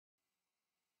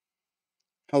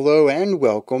Hello and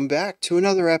welcome back to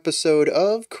another episode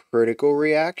of Critical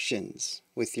Reactions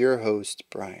with your host,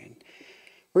 Bryan.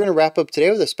 We're going to wrap up today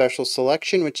with a special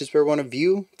selection, which is where one of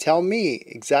you tell me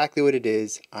exactly what it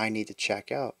is I need to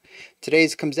check out.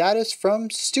 Today's comes at us from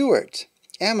Stuart,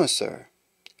 Amesoeurs,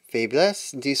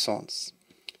 Faiblesse Des Sens.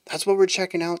 That's what we're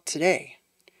checking out today.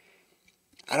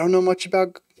 I don't know much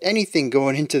about anything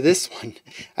going into this one.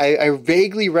 I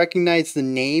vaguely recognize the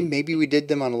name. Maybe we did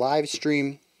them on a live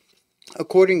stream.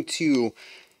 According to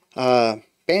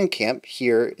Bandcamp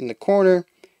here in the corner,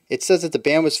 it says that the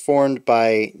band was formed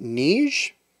by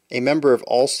Nige, a member of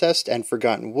Alceste and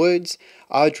Forgotten Woods,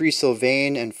 Audrey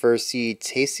Sylvain and Fercy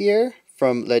Tessier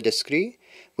from Le Discret,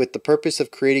 with the purpose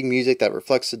of creating music that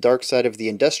reflects the dark side of the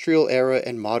industrial era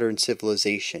and modern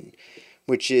civilization,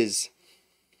 which is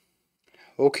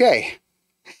okay.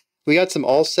 We got some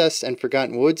Alceste and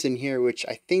Forgotten Woods in here, which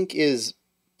I think is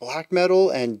black metal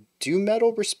and doom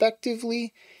metal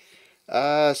respectively.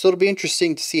 So it'll be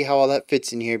interesting to see how all that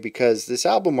fits in here because this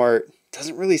album art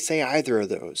doesn't really say either of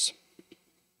those.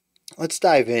 Let's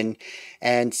dive in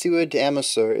and see what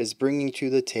Amesoeurs is bringing to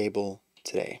the table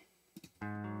today.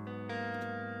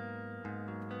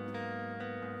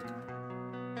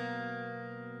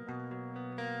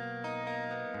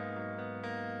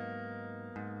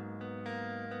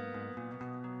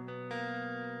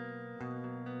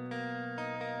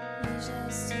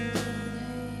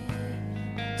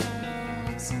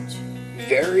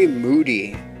 Very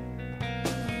moody.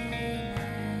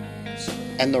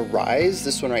 And the rise,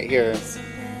 this one right here,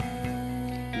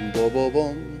 boom, boom,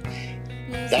 boom,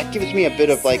 that gives me a bit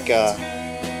of like a,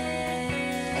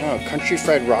 I don't know, country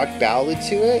fried rock ballad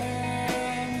to it.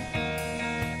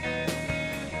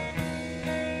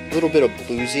 A little bit of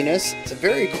bluesiness. It's a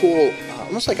very cool,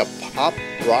 almost like a pop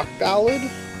rock ballad.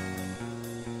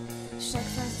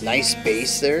 Nice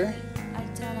bass there.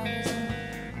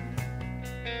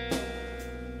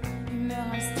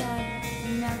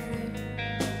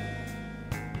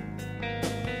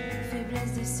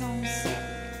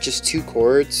 Just two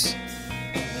chords,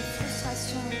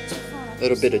 a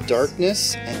little bit of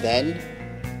darkness, and then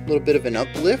a little bit of an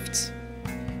uplift,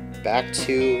 back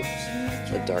to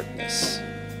the darkness.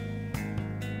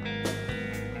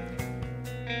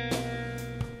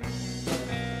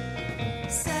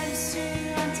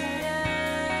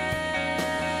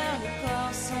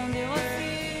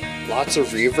 Lots of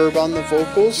reverb on the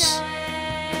vocals.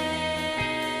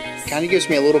 Kind of gives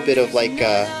me a little bit of like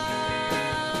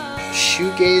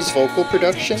shoegaze vocal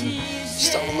production,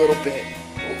 just a little bit.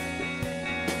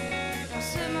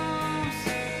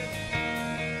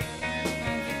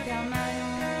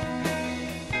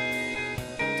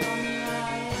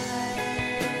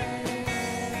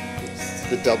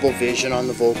 The double vision on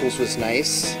the vocals was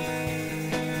nice.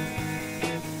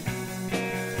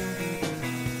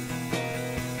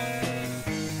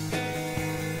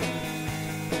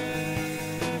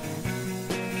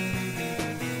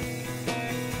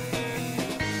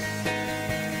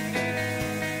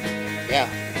 Yeah.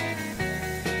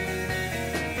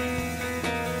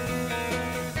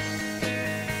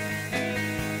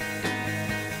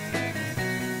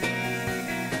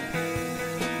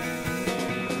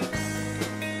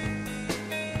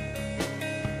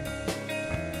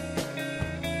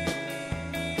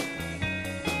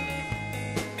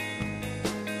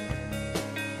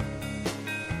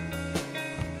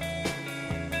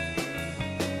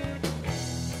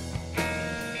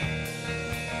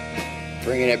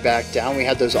 Bringing it back down, we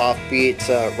had those offbeat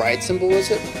ride cymbal,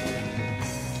 was it?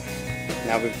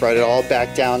 Now we've brought it all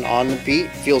back down on the beat.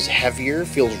 Feels heavier,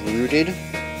 feels rooted.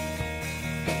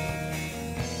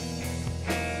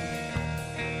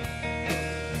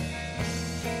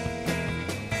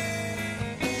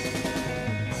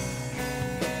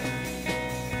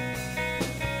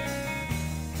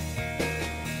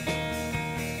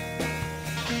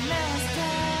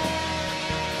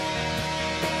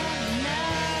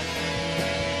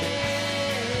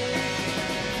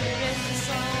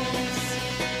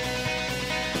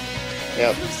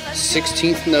 Yep,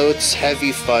 16th notes,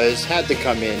 heavy fuzz, had to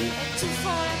come in.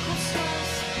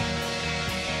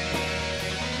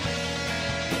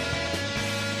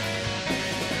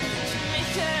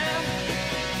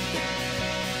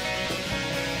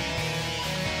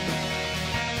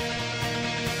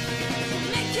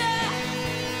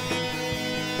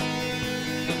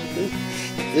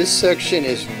 This section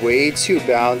is way too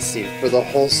bouncy for the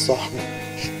whole song.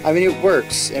 I mean, it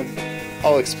works, and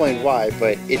I'll explain why,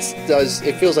 but it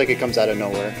feels like it comes out of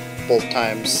nowhere both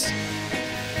times.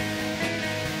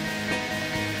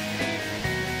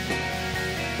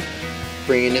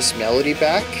 Bringing this melody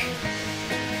back.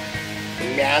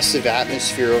 massive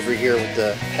atmosphere over here with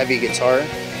the heavy guitar.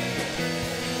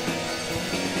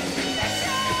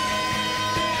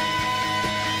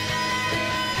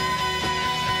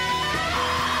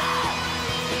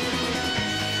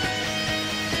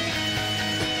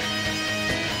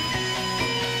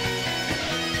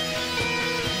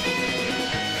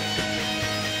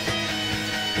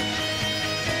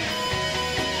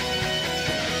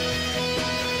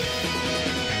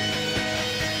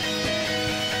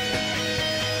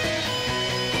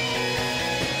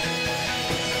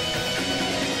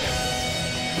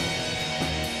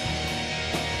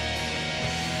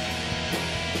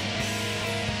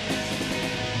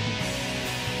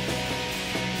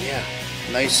 Yeah,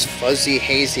 nice fuzzy,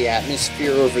 hazy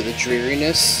atmosphere over the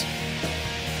dreariness.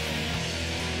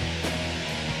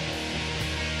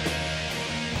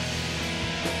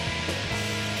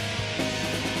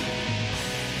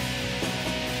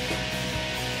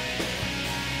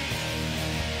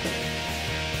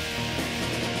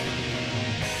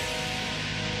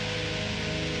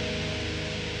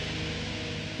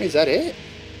 Is that it?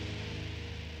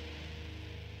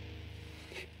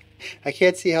 I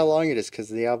can't see how long it is because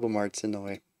the album art's in the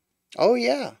way. Oh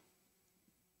yeah,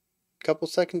 couple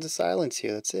seconds of silence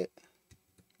here, that's it.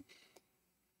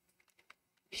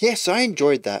 Yes, I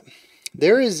enjoyed that.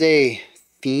 There is a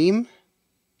theme.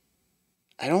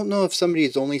 I don't know if somebody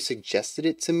has only suggested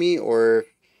it to me or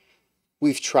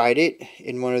we've tried it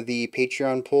in one of the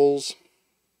Patreon polls,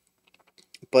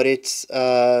 but it's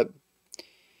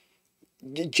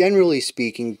generally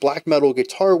speaking, black metal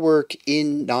guitar work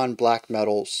in non-black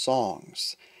metal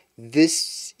songs.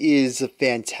 This is a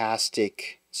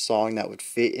fantastic song that would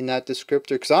fit in that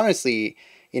descriptor, because honestly,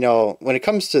 you know, when it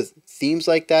comes to themes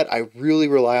like that, I really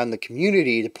rely on the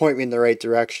community to point me in the right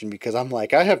direction, because I'm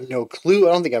like, I have no clue.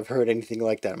 I don't think I've heard anything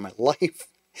like that in my life.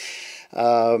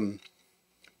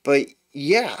 But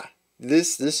yeah,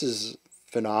 this is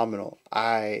phenomenal.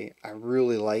 I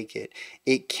really like it.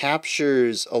 It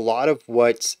captures a lot of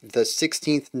what the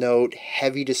 16th note,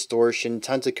 heavy distortion,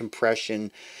 tons of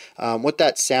compression, what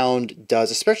that sound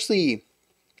does, especially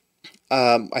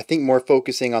I think more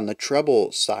focusing on the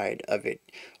treble side of it,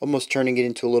 almost turning it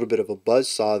into a little bit of a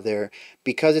buzzsaw there,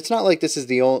 because it's not like this is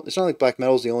the only, it's not like black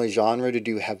metal is the only genre to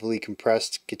do heavily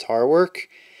compressed guitar work.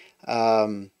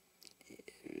 You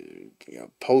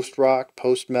know, post rock,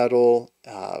 post metal.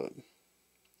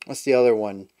 What's the other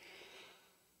one?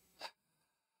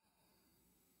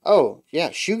 Oh,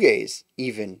 yeah, shoegaze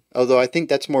even. Although I think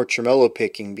that's more tremolo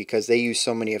picking because they use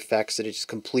so many effects that it just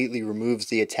completely removes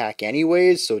the attack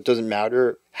anyways, so it doesn't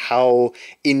matter how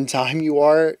in time you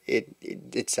are,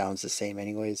 it sounds the same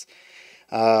anyways.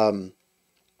 Um,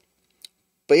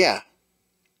 but yeah,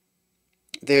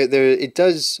 there it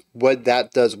does what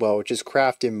that does well, which is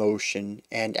craft emotion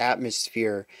and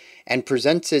atmosphere and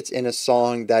presents it in a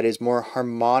song that is more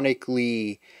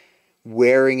harmonically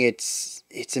wearing its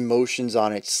emotions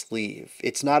on its sleeve.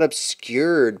 It's not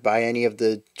obscured by any of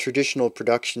the traditional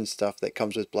production stuff that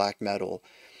comes with black metal.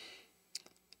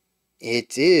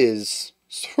 It is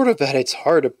sort of at its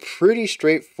heart a pretty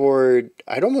straightforward,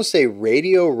 I'd almost say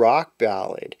radio rock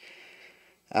ballad.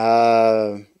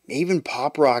 Even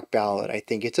pop rock ballad, I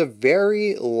think. It's a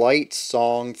very light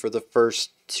song for the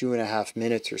first 2.5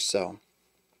 minutes or so.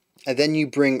 And then you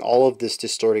bring all of this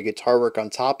distorted guitar work on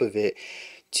top of it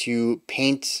to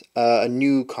paint a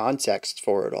new context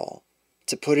for it all,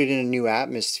 to put it in a new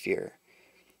atmosphere.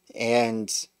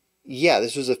 And yeah,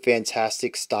 this was a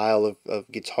fantastic style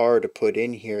of guitar to put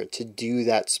in here to do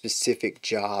that specific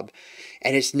job.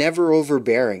 And it's never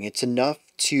overbearing. It's enough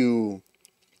to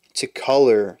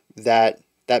color that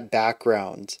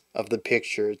background of the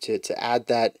picture, to add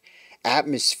that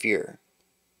atmosphere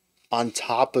on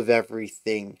top of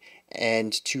everything,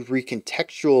 and to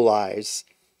recontextualize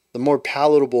the more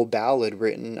palatable ballad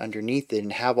written underneath it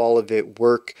and have all of it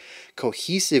work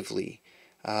cohesively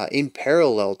in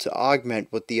parallel to augment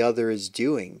what the other is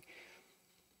doing.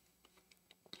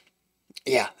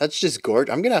 Yeah, that's just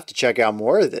gorgeous. I'm going to have to check out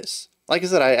more of this. Like I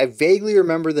said, I vaguely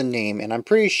remember the name, and I'm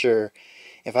pretty sure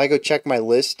if I go check my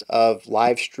list of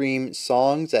live stream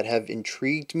songs that have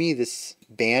intrigued me, this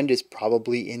band is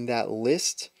probably in that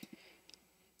list.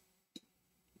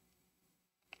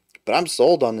 But I'm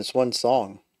sold on this one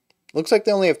song. Looks like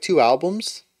they only have 2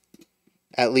 albums,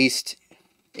 at least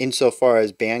insofar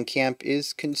as Bandcamp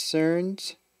is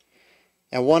concerned.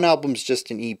 And one album's just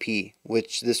an EP,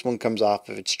 which this one comes off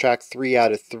of. It's track 3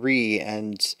 out of 3,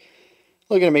 and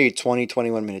looking at maybe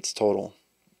 20-21 minutes total.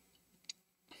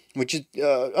 Which is,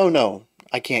 oh no,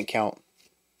 I can't count.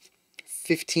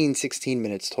 15-16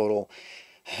 minutes total.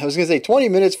 I was going to say 20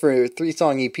 minutes for a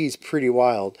 3-song EP is pretty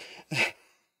wild.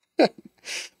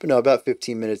 But no, about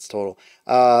 15 minutes total.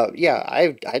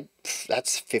 Yeah,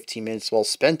 that's 15 minutes well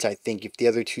spent, I think, if the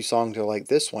other two songs are like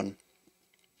this one.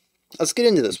 Let's get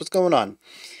into this. What's going on?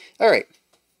 All right.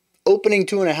 Opening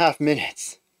 2.5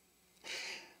 minutes.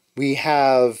 We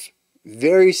have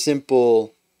very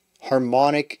simple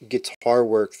harmonic guitar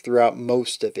work throughout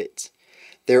most of it.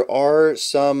 There are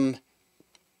some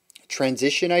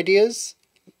transition ideas,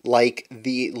 like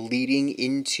the leading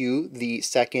into the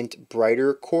second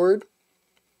brighter chord.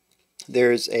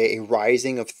 There's a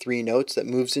rising of 3 notes that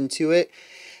moves into it.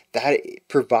 That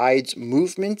provides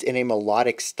movement in a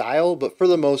melodic style, but for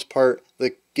the most part,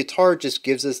 the guitar just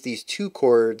gives us these 2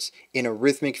 chords in a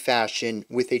rhythmic fashion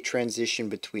with a transition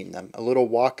between them, a little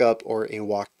walk up or a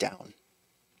walk down.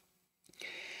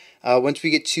 Once we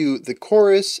get to the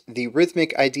chorus, the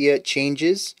rhythmic idea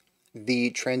changes, the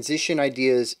transition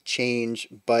ideas change,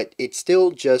 but it's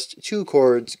still just 2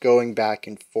 chords going back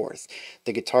and forth.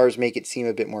 The guitars make it seem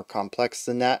a bit more complex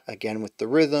than that, again with the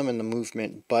rhythm and the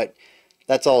movement, but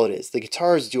that's all it is. The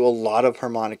guitars do a lot of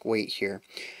harmonic weight here.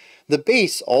 The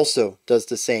bass also does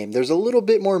the same. There's a little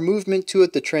bit more movement to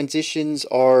it. The transitions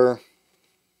are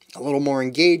a little more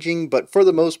engaging, but for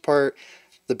the most part,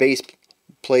 the bass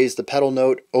plays the pedal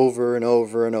note over and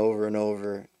over and over and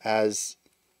over as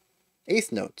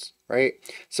eighth notes, right?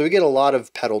 So we get a lot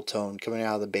of pedal tone coming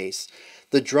out of the bass.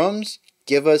 The drums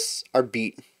give us our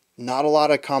beat. Not a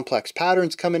lot of complex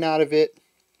patterns coming out of it.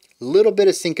 A little bit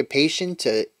of syncopation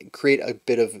to create a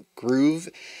bit of groove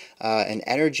and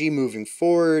energy moving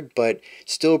forward, but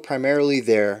still primarily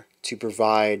there to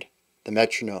provide the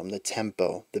metronome, the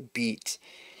tempo, the beat.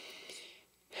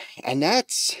 And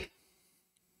that's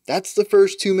the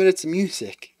first 2 minutes of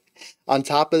music. On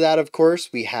top of that, of course,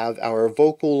 we have our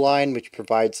vocal line, which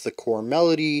provides the core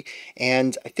melody,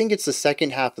 and I think it's the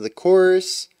second half of the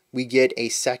chorus. We get a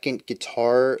second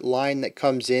guitar line that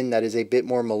comes in that is a bit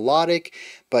more melodic,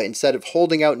 but instead of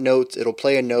holding out notes, it'll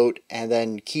play a note and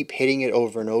then keep hitting it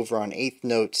over and over on eighth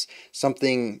notes.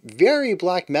 Something very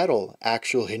black metal,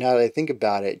 actually, now that I think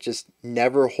about it. Just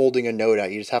never holding a note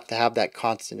out. You just have to have that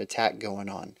constant attack going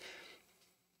on.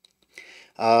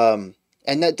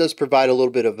 And that does provide a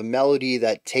little bit of a melody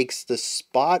that takes the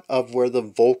spot of where the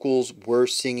vocals were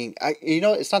singing.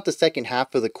 It's not the second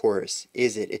half of the chorus,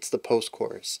 is it? It's the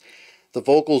post-chorus. The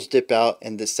vocals dip out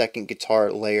and the second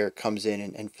guitar layer comes in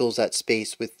and fills that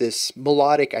space with this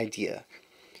melodic idea.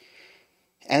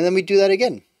 And then we do that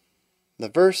again. The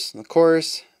verse, the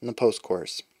chorus, and the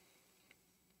post-chorus.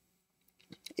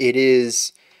 It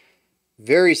is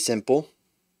very simple,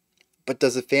 but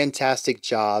does a fantastic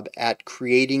job at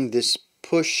creating this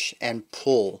push and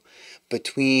pull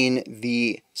between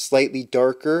the slightly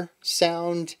darker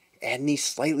sound and the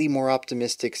slightly more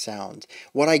optimistic sound.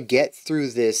 What I get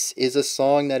through this is a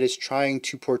song that is trying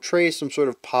to portray some sort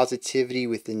of positivity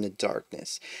within the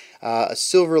darkness, a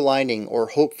silver lining or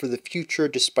hope for the future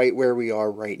despite where we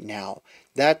are right now.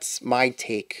 That's my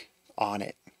take on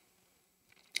it.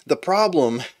 The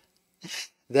problem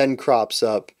then crops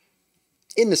up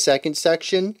in the second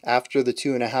section after the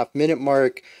 2.5 minute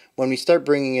mark, when we start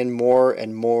bringing in more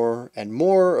and more and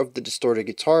more of the distorted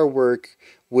guitar work,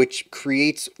 which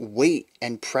creates weight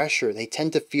and pressure. They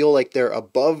tend to feel like they're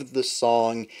above the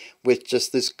song with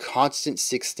just this constant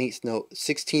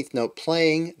 16th note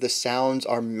playing. The sounds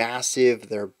are massive,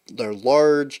 they're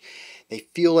large. They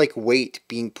feel like weight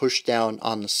being pushed down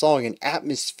on the song, an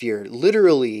atmosphere,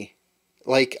 literally.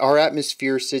 Like our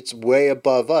atmosphere sits way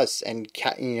above us and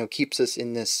keeps us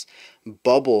in this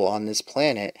bubble on this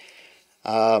planet.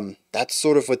 That's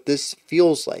sort of what this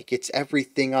feels like. It's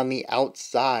everything on the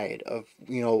outside of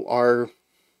our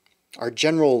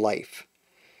general life,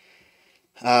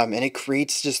 and it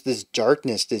creates just this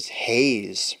darkness, this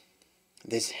haze,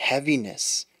 this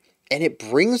heaviness. And it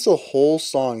brings the whole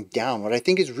song down. What I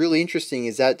think is really interesting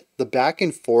is that the back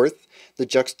and forth, the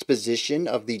juxtaposition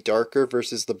of the darker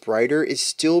versus the brighter is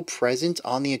still present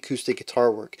on the acoustic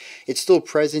guitar work. It's still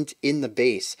present in the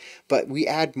bass. But we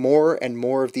add more and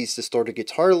more of these distorted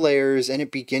guitar layers and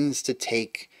it begins to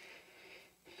take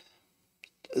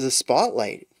the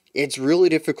spotlight. It's really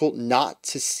difficult not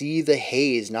to see the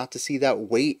haze, not to see that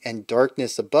weight and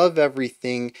darkness above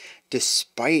everything,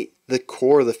 despite the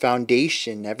core, the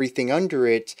foundation, everything under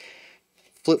it,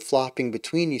 flip-flopping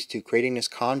between these two, creating this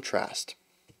contrast.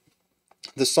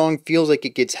 The song feels like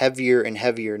it gets heavier and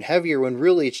heavier and heavier, when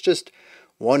really it's just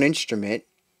one instrument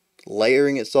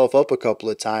layering itself up a couple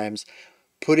of times,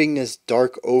 putting this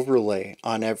dark overlay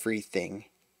on everything.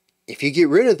 If you get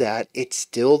rid of that, it's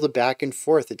still the back and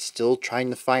forth. It's still trying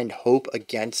to find hope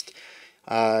against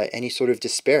any sort of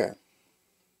despair.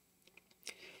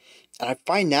 And I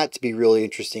find that to be really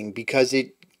interesting because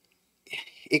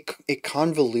it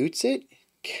convolutes it.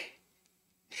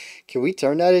 Can we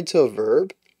turn that into a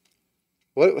verb?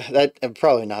 What that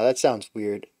probably not. That sounds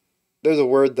weird. There's a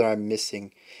word that I'm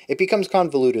missing. It becomes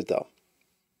convoluted though.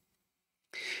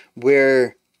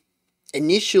 Where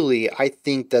initially I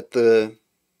think that the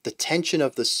tension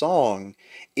of the song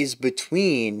is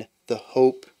between the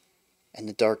hope and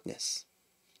the darkness.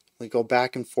 We go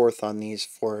back and forth on these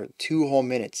for 2 whole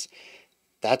minutes.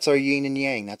 That's our yin and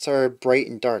yang. That's our bright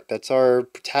and dark. That's our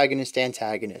protagonist,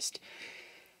 antagonist.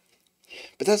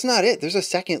 But that's not it. There's a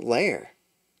second layer.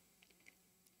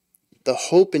 The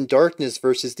hope and darkness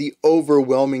versus the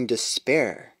overwhelming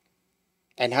despair.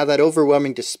 And how that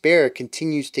overwhelming despair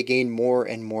continues to gain more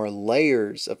and more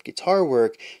layers of guitar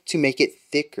work to make it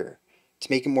thicker, to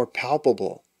make it more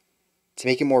palpable, to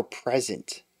make it more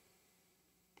present.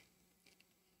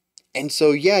 And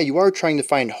so, yeah, you are trying to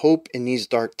find hope in these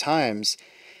dark times,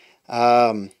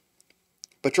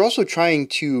 but you're also trying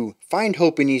to find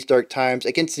hope in these dark times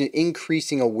against an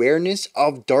increasing awareness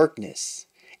of darkness.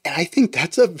 And I think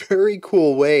that's a very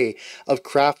cool way of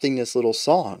crafting this little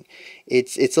song.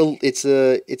 It's a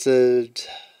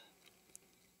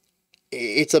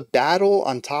battle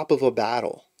on top of a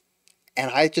battle. And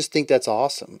I just think that's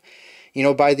awesome. You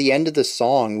know, by the end of the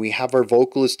song, we have our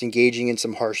vocalist engaging in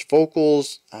some harsh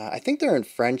vocals. I think they're in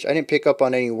French. I didn't pick up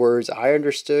on any words I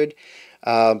understood.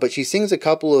 But she sings a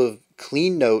couple of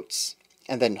clean notes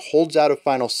and then holds out a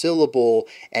final syllable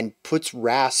and puts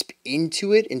rasp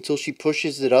into it until she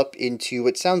pushes it up into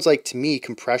what sounds like to me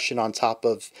compression on top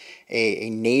of a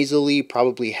nasally,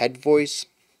 probably head voice.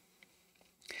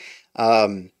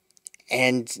 And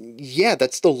yeah,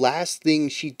 that's the last thing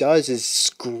she does is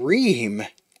scream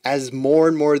as more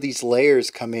and more of these layers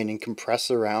come in and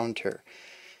compress around her.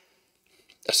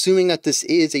 Assuming that this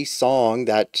is a song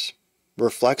that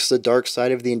reflects the dark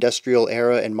side of the industrial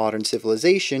era and modern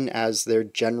civilization as their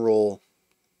general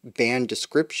band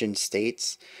description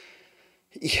states,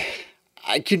 yeah,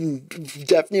 I can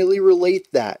definitely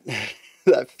relate that.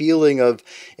 That feeling of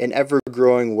an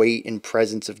ever-growing weight and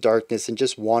presence of darkness and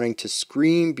just wanting to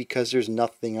scream because there's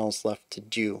nothing else left to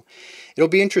do. It'll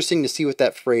be interesting to see what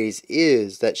that phrase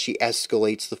is that she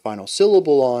escalates the final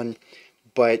syllable on,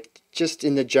 but just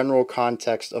in the general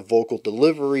context of vocal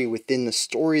delivery within the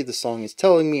story the song is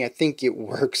telling me, I think it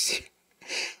works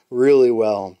really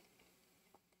well.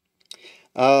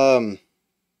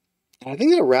 I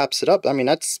think that wraps it up. I mean,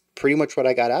 that's pretty much what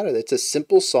I got out of it. It's a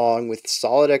simple song with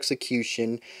solid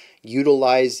execution,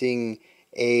 utilizing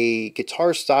a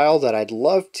guitar style that I'd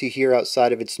love to hear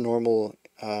outside of its normal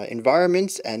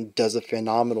environments, and does a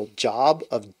phenomenal job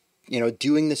of, you know,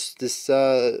 doing this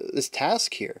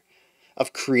task here,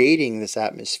 of creating this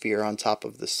atmosphere on top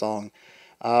of the song,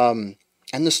 and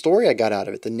the story I got out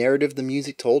of it, the narrative the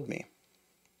music told me.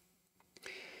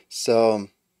 So,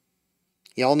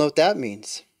 y'all know what that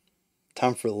means.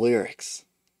 Time for lyrics.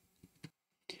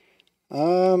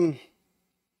 Well,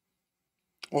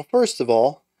 first of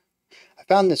all, I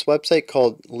found this website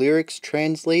called Lyrics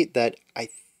Translate that I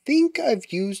think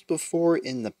I've used before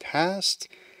in the past.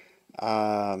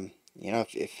 You know,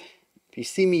 if you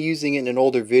see me using it in an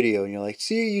older video and you're like,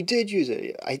 see, you did use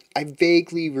it, I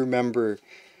vaguely remember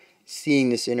seeing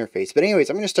this interface. But anyways,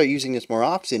 I'm going to start using this more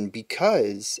often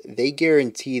because they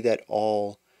guarantee that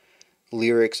all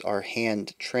lyrics are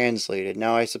hand translated.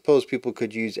 Now, I suppose people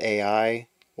could use AI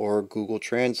or Google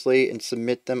Translate and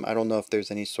submit them. I don't know if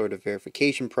there's any sort of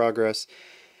verification process,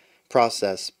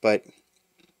 but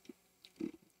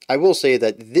I will say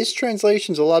that this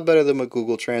translation is a lot better than what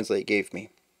Google Translate gave me.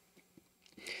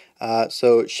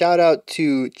 So shout out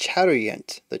to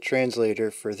Charoyent, the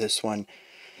translator for this one.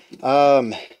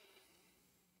 And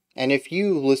if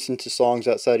you listen to songs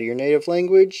outside of your native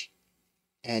language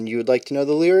and you would like to know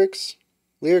the lyrics,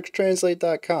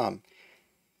 lyricstranslate.com.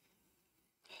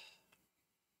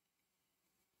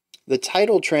 The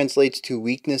title translates to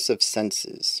weakness of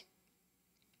senses.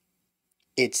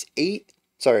 It's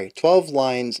 12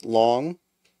 lines long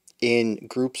in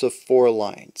groups of 4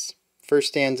 lines. First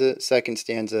stanza, second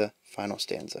stanza, final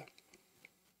stanza.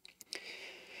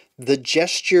 The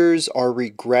gestures are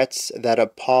regrets that a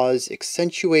pause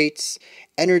accentuates,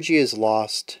 energy is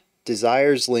lost,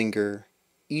 desires linger,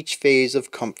 each phase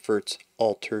of discomfort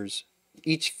alters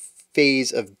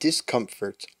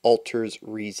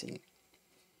reason.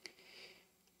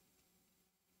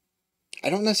 I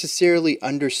don't necessarily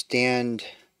understand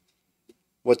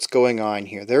what's going on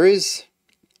here. There is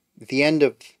the end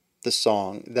of the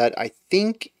song that I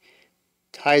think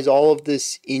ties all of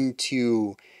this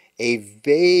into a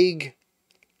vague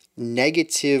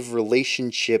negative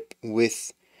relationship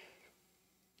with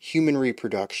human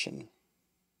reproduction.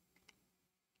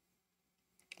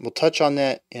 We'll touch on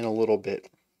that in a little bit.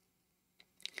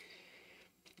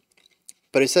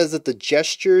 But it says that the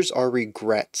gestures are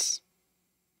regrets,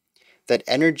 that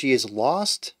energy is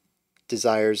lost,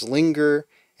 desires linger,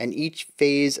 and each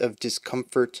phase of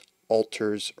discomfort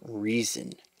alters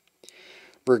reason.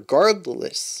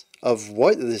 Regardless of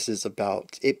what this is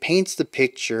about, it paints the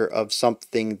picture of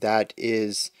something that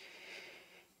is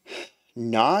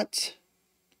not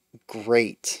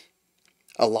great.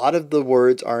 A lot of the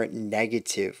words aren't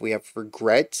negative. We have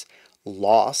regret,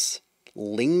 loss,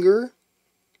 linger,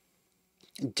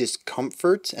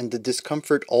 discomfort, and the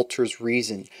discomfort alters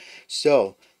reason.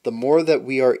 So, the more that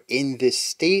we are in this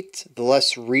state, the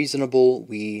less reasonable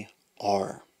we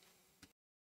are.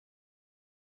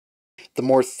 The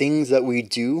more things that we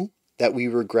do that we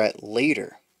regret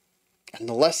later, and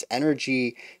the less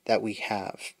energy that we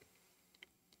have.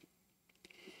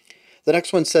 The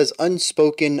next one says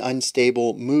unspoken,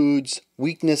 unstable moods,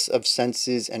 weakness of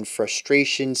senses, and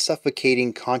frustration,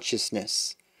 suffocating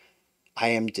consciousness. I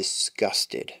am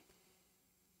disgusted.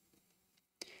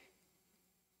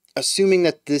 Assuming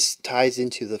that this ties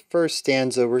into the first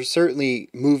stanza, we're certainly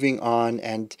moving on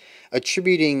and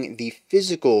attributing the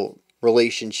physical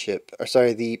relationship,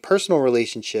 the personal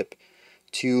relationship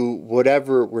to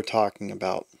whatever we're talking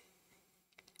about.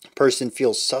 Person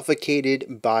feels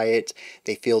suffocated by it.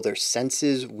 They feel their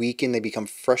senses weaken. They become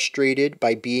frustrated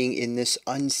by being in this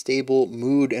unstable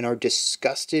mood and are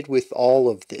disgusted with all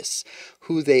of this.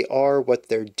 Who they are, what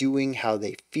they're doing, how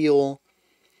they feel.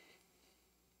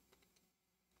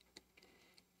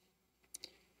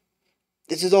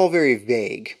 This is all very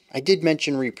vague. I did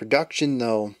mention reproduction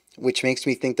though, which makes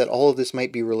me think that all of this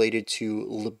might be related to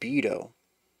libido,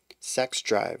 sex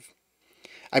drive.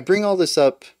 I bring all this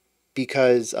up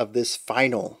because of this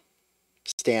final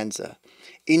stanza.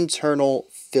 Internal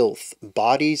filth.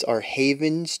 Bodies are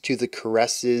havens to the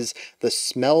caresses. The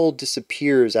smell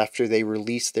disappears after they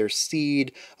release their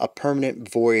seed. A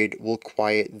permanent void will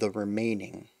quiet the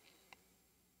remaining.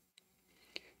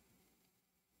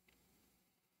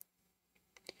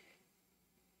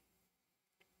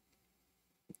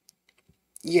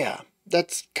 Yeah,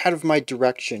 that's kind of my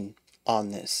direction on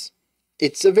this.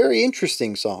 It's a very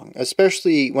interesting song,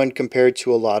 especially when compared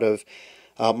to a lot of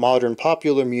modern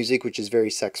popular music, which is very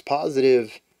sex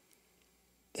positive.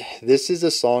 This is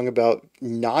a song about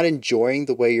not enjoying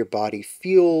the way your body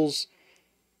feels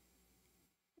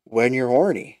when you're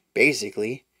horny,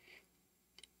 basically,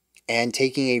 and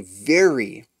taking a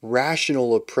very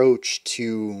rational approach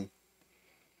to.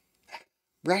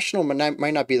 Rational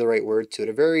might not be the right word to it,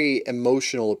 a very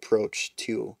emotional approach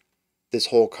to this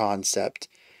whole concept,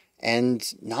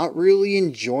 and not really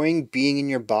enjoying being in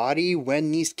your body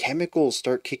when these chemicals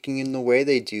start kicking in the way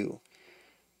they do.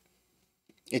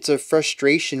 It's a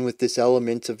frustration with this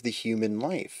element of the human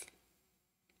life.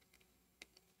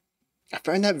 I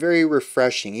find that very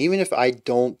refreshing, even if I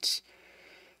don't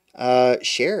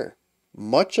share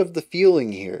much of the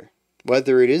feeling here,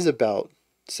 whether it is about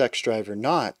sex drive or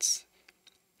not.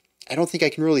 I don't think I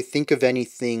can really think of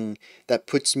anything that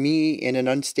puts me in an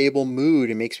unstable mood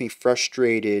and makes me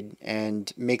frustrated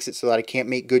and makes it so that I can't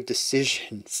make good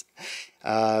decisions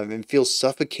and feels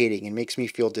suffocating and makes me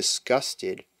feel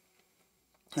disgusted,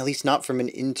 at least not from an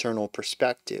internal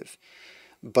perspective.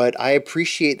 But I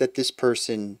appreciate that this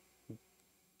person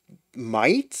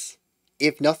might,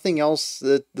 if nothing else,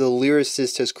 the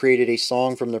lyricist has created a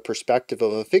song from the perspective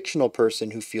of a fictional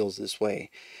person who feels this way.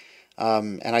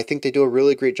 And I think they do a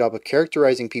really great job of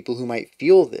characterizing people who might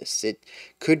feel this. It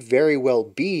could very well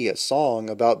be a song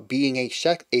about being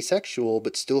asexual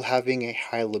but still having a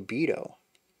high libido.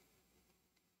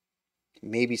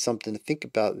 Maybe something to think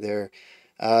about there.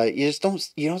 You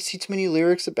don't see too many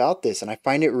lyrics about this, and I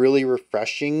find it really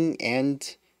refreshing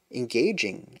and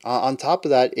engaging. On top of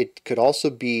that, it could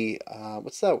also be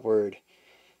what's that word?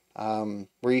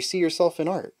 Where you see yourself in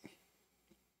art.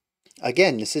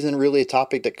 Again, this isn't really a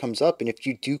topic that comes up, and if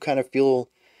you do kind of feel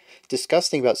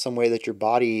disgusting about some way that your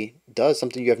body does,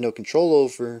 something you have no control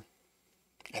over,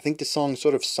 I think the song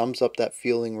sort of sums up that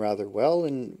feeling rather well,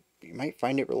 and you might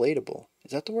find it relatable.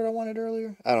 Is that the word I wanted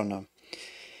earlier? I don't know.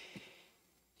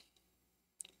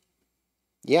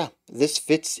 Yeah, this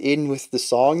fits in with the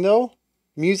song though,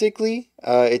 musically.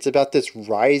 It's about this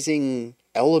rising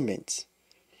element.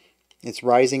 It's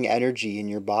rising energy in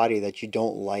your body that you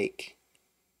don't like.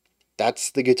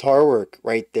 That's the guitar work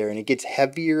right there, and it gets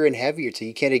heavier and heavier till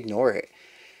you can't ignore it.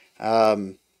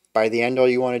 By the end, all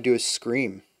you want to do is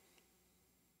scream.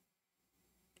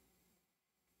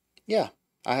 Yeah,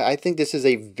 I think this is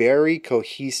a very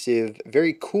cohesive,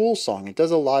 very cool song. It does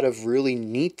a lot of really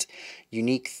neat,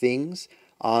 unique things.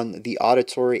 on the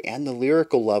auditory and the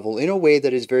lyrical level in a way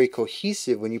that is very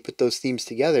cohesive when you put those themes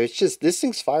together. It's just, this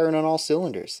thing's firing on all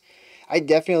cylinders. I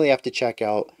definitely have to check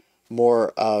out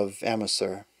more of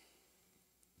Amesoeurs.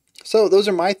 So those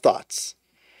are my thoughts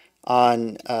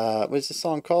on, what is this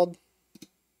song called?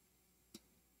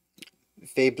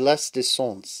 Faiblesse Des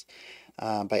Sens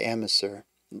by Amesoeurs.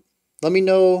 Let me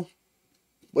know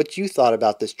what you thought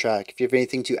about this track. If you have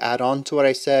anything to add on to what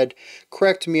I said,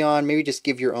 correct me on, maybe just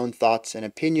give your own thoughts and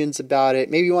opinions about it.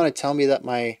 Maybe you want to tell me that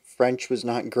my French was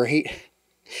not great.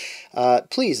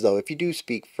 Please, though, if you do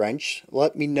speak French,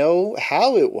 let me know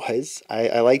how it was.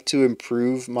 I like to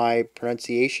improve my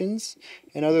pronunciations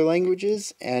in other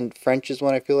languages, and French is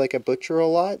one I feel like I butcher a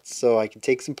lot, so I can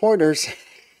take some pointers.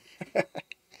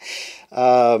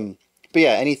 But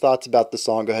yeah, any thoughts about the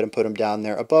song, go ahead and put them down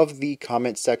there above the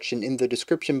comment section. In the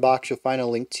description box, you'll find a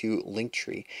link to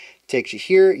Linktree. It takes you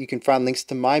here. You can find links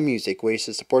to my music, ways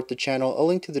to support the channel, a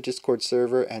link to the Discord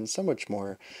server, and so much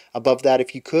more. Above that,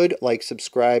 if you could, like,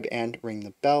 subscribe, and ring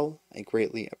the bell. I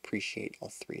greatly appreciate all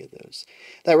three of those.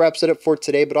 That wraps it up for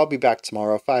today, but I'll be back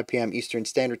tomorrow, 5 p.m. Eastern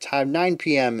Standard Time, 9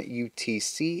 p.m.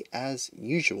 UTC, as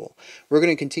usual. We're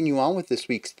going to continue on with this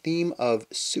week's theme of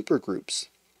supergroups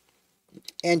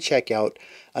and check out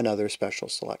another special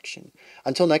selection.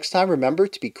 Until next time, remember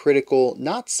to be critical,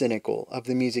 not cynical, of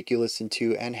the music you listen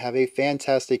to, and have a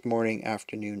fantastic morning,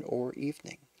 afternoon, or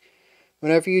evening,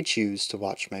 whenever you choose to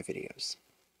watch my videos.